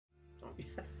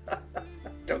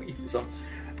Don't use them.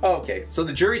 Okay, so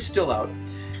the jury's still out,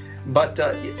 but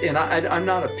and I'm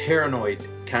not a paranoid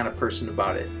kind of person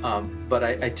about it, but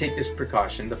I take this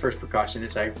precaution. The first precaution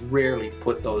is I rarely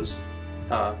put those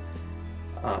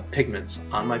pigments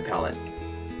on my palette.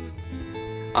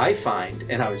 I find,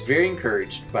 and I was very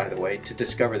encouraged, by the way, to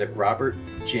discover that Robert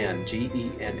Genn,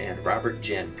 G-E-N-N, Robert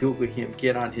Genn, Google him,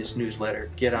 get on his newsletter,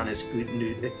 get on his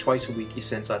twice a week he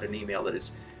sends out an email that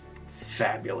is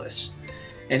fabulous.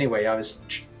 Anyway, I was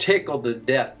tickled to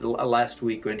death last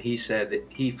week when he said that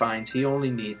he finds he only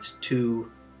needs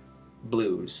 2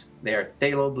 blues. They are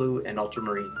phthalo blue and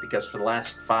ultramarine, because for the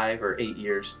last 5 or 8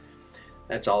 years,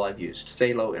 that's all I've used,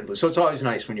 phthalo and blue. So it's always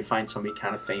nice when you find somebody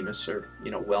kind of famous or,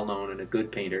 you know, well-known and a good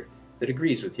painter that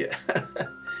agrees with you.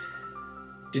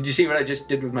 Did you see what I just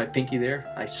did with my pinky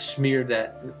there? I smeared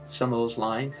some of those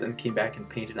lines, then came back and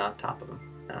painted on top of them.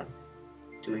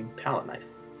 Doing palette knife.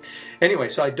 Anyway,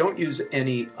 so I don't use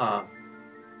any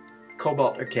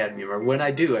cobalt or cadmium, or when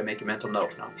I do, I make a mental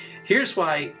note. Now, here's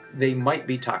why they might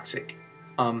be toxic.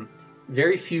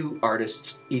 Very few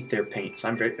artists eat their paints.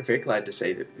 I'm very glad to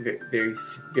say that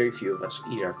very few of us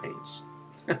eat our paints.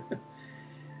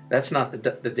 That's not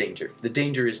the danger. The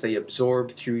danger is they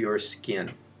absorb through your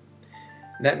skin.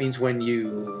 That means when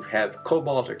you have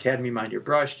cobalt or cadmium on your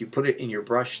brush, you put it in your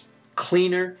brush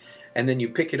cleaner, and then you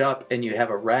pick it up and you have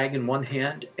a rag in one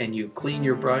hand and you clean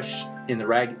your brush in the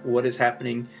rag. What is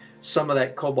happening? Some of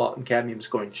that cobalt and cadmium is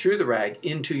going through the rag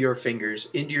into your fingers,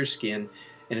 into your skin,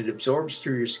 and it absorbs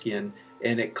through your skin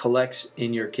and it collects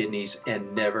in your kidneys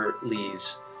and never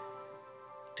leaves.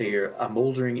 To your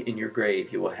moldering in your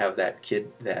grave, you will have that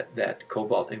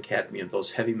cobalt and cadmium,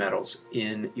 those heavy metals,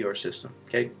 in your system.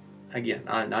 Okay, again,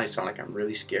 now I sound like I'm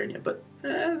really scaring you, but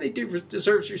they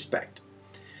deserves respect.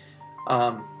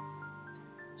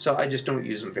 So I just don't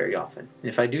use them very often. And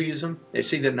if I do use them, you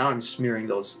see that now I'm smearing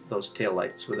those tail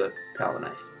lights with a palette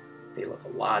knife. They look a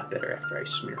lot better after I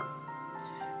smear them.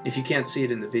 If you can't see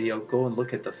it in the video, go and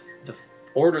look at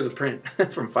order the print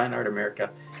from Fine Art America.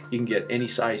 You can get any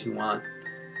size you want,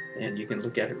 and you can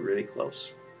look at it really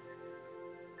close.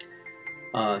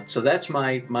 So that's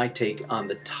my take on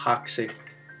the toxic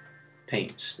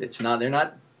paints. They're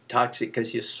not toxic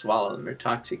because you swallow them. They're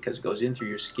toxic because it goes in through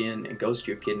your skin and goes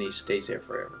to your kidneys, stays there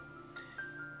forever.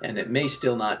 And it may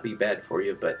still not be bad for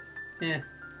you, but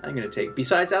I'm going to take.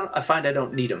 Besides, I find I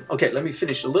don't need them. Okay, let me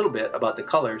finish a little bit about the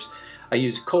colors. I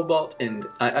use cobalt and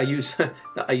I use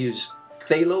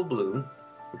phthalo blue,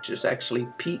 which is actually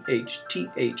P-H-T-H-A-L-O,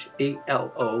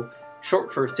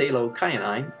 short for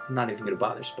phthalocyanine. I'm not even going to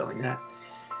bother spelling that.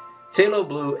 Phthalo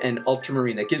blue and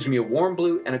ultramarine. That gives me a warm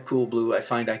blue and a cool blue. I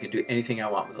find I can do anything I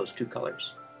want with those 2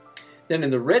 colors. Then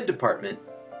in the red department,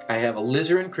 I have a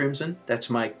alizarin crimson. That's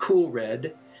my cool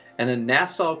red. And a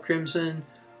naphthol crimson,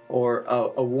 or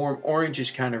a warm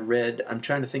orangish kind of red. I'm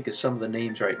trying to think of some of the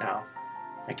names right now.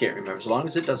 I can't remember. As long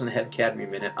as it doesn't have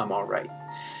cadmium in it, I'm all right.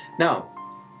 Now,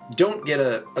 don't get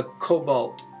a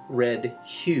cobalt red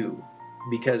hue,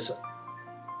 because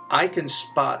I can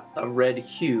spot a red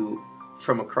hue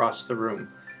from across the room,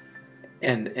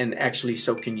 and actually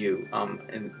so can you.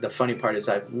 And the funny part is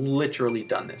I've literally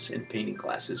done this in painting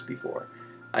classes before.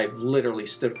 I've literally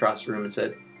stood across the room and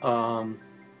said,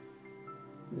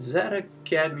 is that a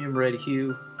cadmium red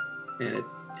hue? And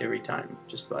every time,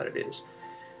 just about it is.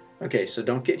 Okay, so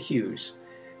don't get hues,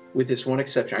 with this one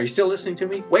exception. Are you still listening to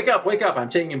me? Wake up, I'm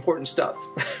saying important stuff.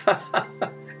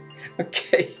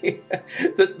 Okay,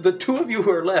 the 2 of you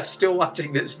who are left still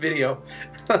watching this video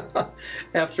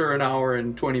after an hour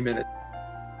and 20 minutes.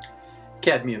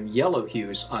 Cadmium yellow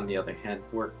hues, on the other hand,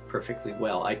 work perfectly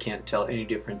well. I can't tell any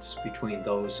difference between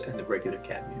those and the regular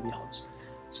cadmium yellows.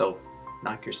 So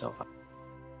knock yourself out.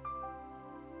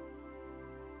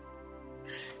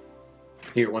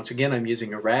 Here, once again, I'm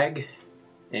using a rag.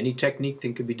 Any technique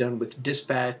that can be done with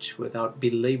dispatch without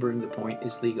belaboring the point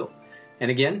is legal. And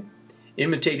again,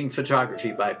 imitating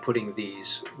photography by putting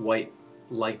these white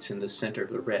lights in the center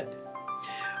of the red.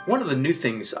 One of the new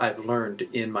things I've learned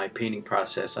in my painting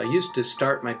process, I used to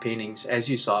start my paintings, as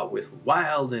you saw, with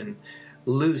wild and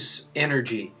loose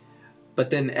energy. But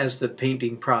then as the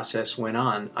painting process went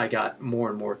on, I got more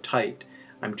and more tight.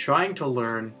 I'm trying to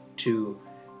learn to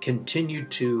continue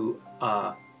to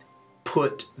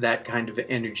put that kind of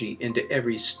energy into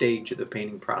every stage of the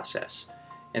painting process.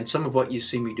 And some of what you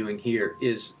see me doing here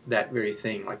is that very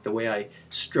thing, like the way I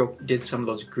did some of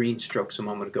those green strokes a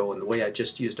moment ago, and the way I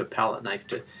just used a palette knife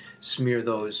to smear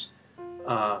those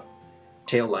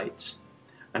tail lights.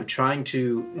 I'm trying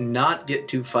to not get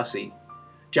too fussy.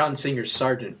 John Singer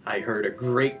Sargent, I heard a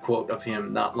great quote of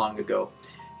him not long ago.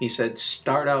 He said,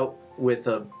 start out with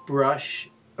a brush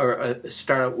or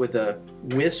start out with a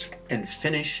whisk and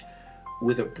finish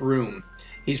with a broom.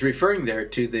 He's referring there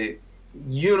to the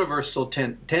universal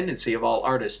tendency of all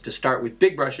artists to start with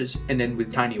big brushes and then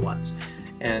with tiny ones.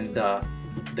 And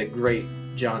the great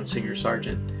John Singer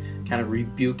Sargent kind of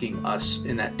rebuking us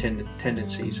in that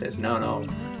tendency. He says, no,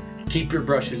 keep your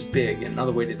brushes big. And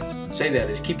another way to say that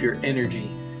is keep your energy,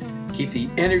 keep the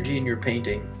energy in your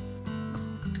painting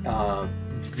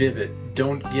vivid.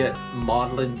 Don't get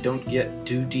maudlin, don't get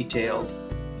too detailed.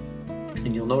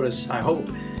 And you'll notice, I hope,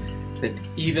 that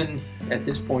even at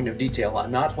this point of detail,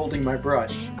 I'm not holding my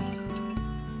brush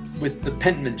with the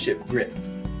penmanship grip.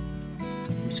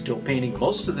 I'm still painting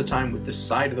most of the time with the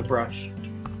side of the brush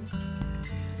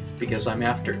because I'm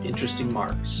after interesting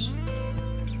marks,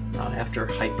 not after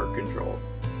hyper control.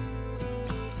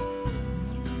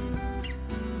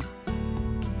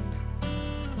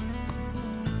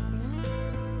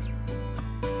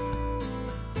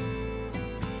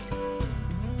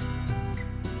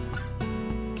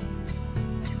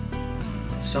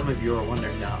 Some of you are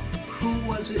wondering now, who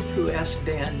was it who asked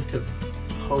Dan to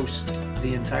post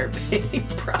the entire painting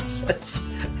process?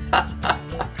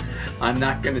 I'm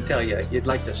not going to tell you. You'd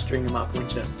like to string them up,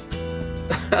 wouldn't you?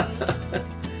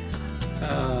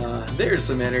 There's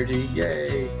some energy.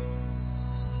 Yay!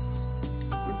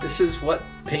 This is what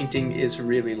painting is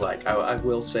really like. I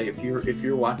will say, if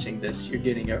you're watching this, you're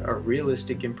getting a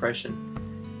realistic impression.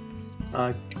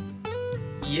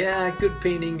 Yeah, good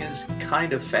painting is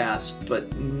kind of fast,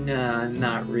 but nah,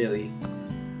 not really.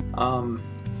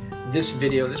 This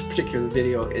particular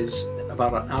video is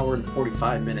about 1 hour and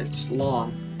 45 minutes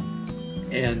long,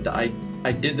 and I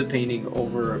did the painting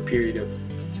over a period of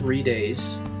 3 days.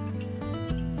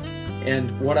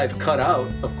 And what I've cut out,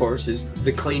 of course, is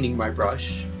the cleaning my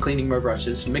brushes,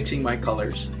 mixing my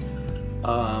colors,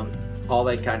 all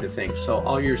that kind of thing. So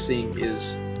all you're seeing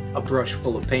is a brush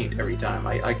full of paint every time.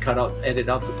 I edit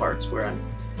out the parts where I'm,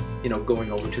 going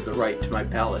over to the right to my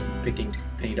palette and picking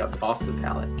paint up off the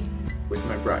palette with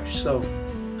my brush. So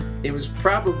it was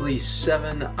probably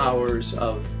 7 hours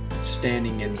of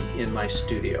standing in my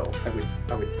studio.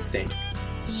 I would think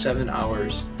 7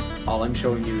 hours. All I'm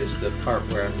showing you is the part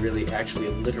where I'm really actually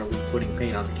literally putting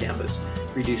paint on the canvas,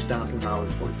 reduced down to 1 hour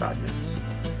and 45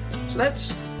 minutes. So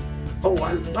that's. Oh,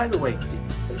 by the way.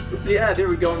 Yeah, there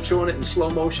we go. I'm showing it in slow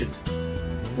motion.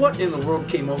 What in the world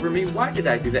came over me? Why did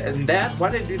I do that? And why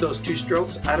did I do those 2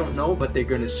 strokes? I don't know, but they're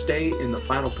going to stay in the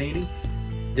final painting.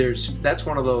 That's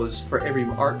one of those, for every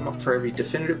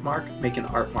definitive mark, make an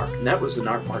art mark. And that was an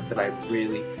art mark that I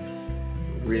really,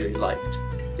 really liked.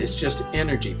 It's just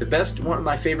energy. One of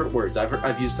my favorite words.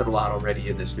 I've used it a lot already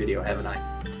in this video, haven't I?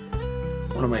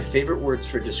 One of my favorite words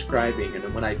for describing,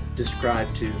 and when I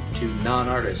describe to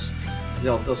non-artists,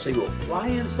 they'll say, well, why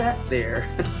is that there?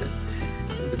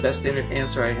 The best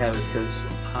answer I have is because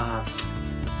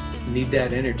needed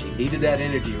that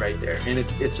energy right there. And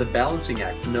it's a balancing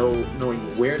act,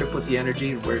 knowing where to put the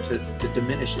energy and where to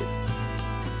diminish it.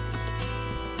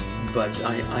 But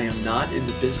I am not in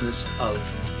the business of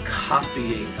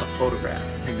copying a photograph.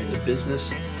 I'm in the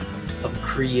business of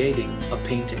creating a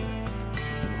painting.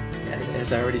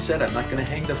 As I already said, I'm not going to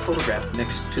hang the photograph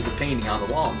next to the painting on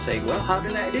the wall and say, well, how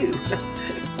did I do?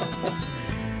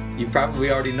 You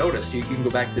probably already noticed. You can go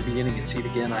back to the beginning and see it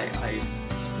again. I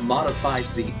modified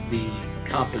the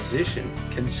composition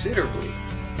considerably.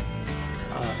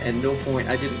 At no point,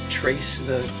 I didn't trace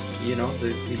the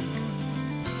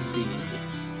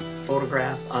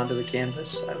photograph onto the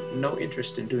canvas. I have no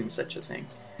interest in doing such a thing.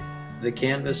 The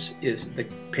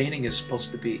painting is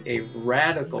supposed to be a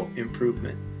radical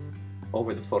improvement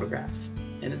over the photograph,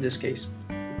 and in this case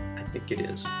I think it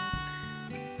is.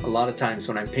 A lot of times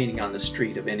when I'm painting on the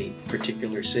street of any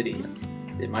particular city,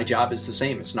 my job is the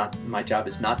same. My job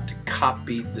is not to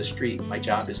copy the street. My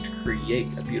job is to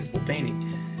create a beautiful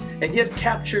painting and yet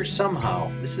capture somehow,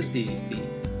 this is the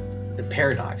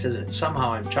paradox, isn't it?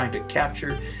 Somehow I'm trying to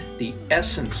capture the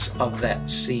essence of that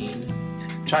scene.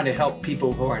 I'm trying to help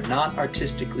people who are not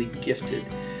artistically gifted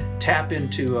tap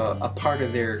into a part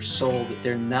of their soul that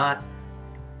they're not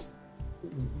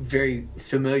very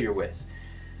familiar with.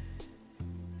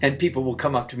 And people will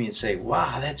come up to me and say,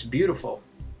 wow, that's beautiful.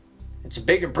 It's a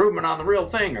big improvement on the real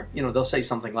thing. Or, they'll say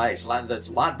something like, it looks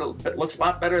a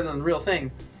lot better than the real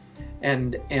thing.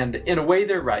 And in a way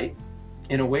they're right.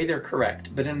 In a way they're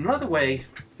correct. But in another way,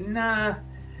 nah.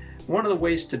 One of the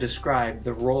ways to describe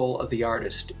the role of the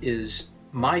artist is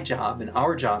my job and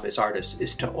our job as artists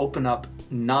is to open up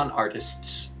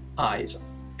non-artists' eyes.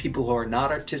 People who are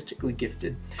not artistically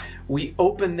gifted. We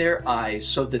open their eyes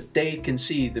so that they can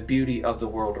see the beauty of the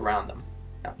world around them.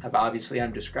 Now, obviously,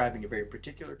 I'm describing a very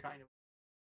particular kind of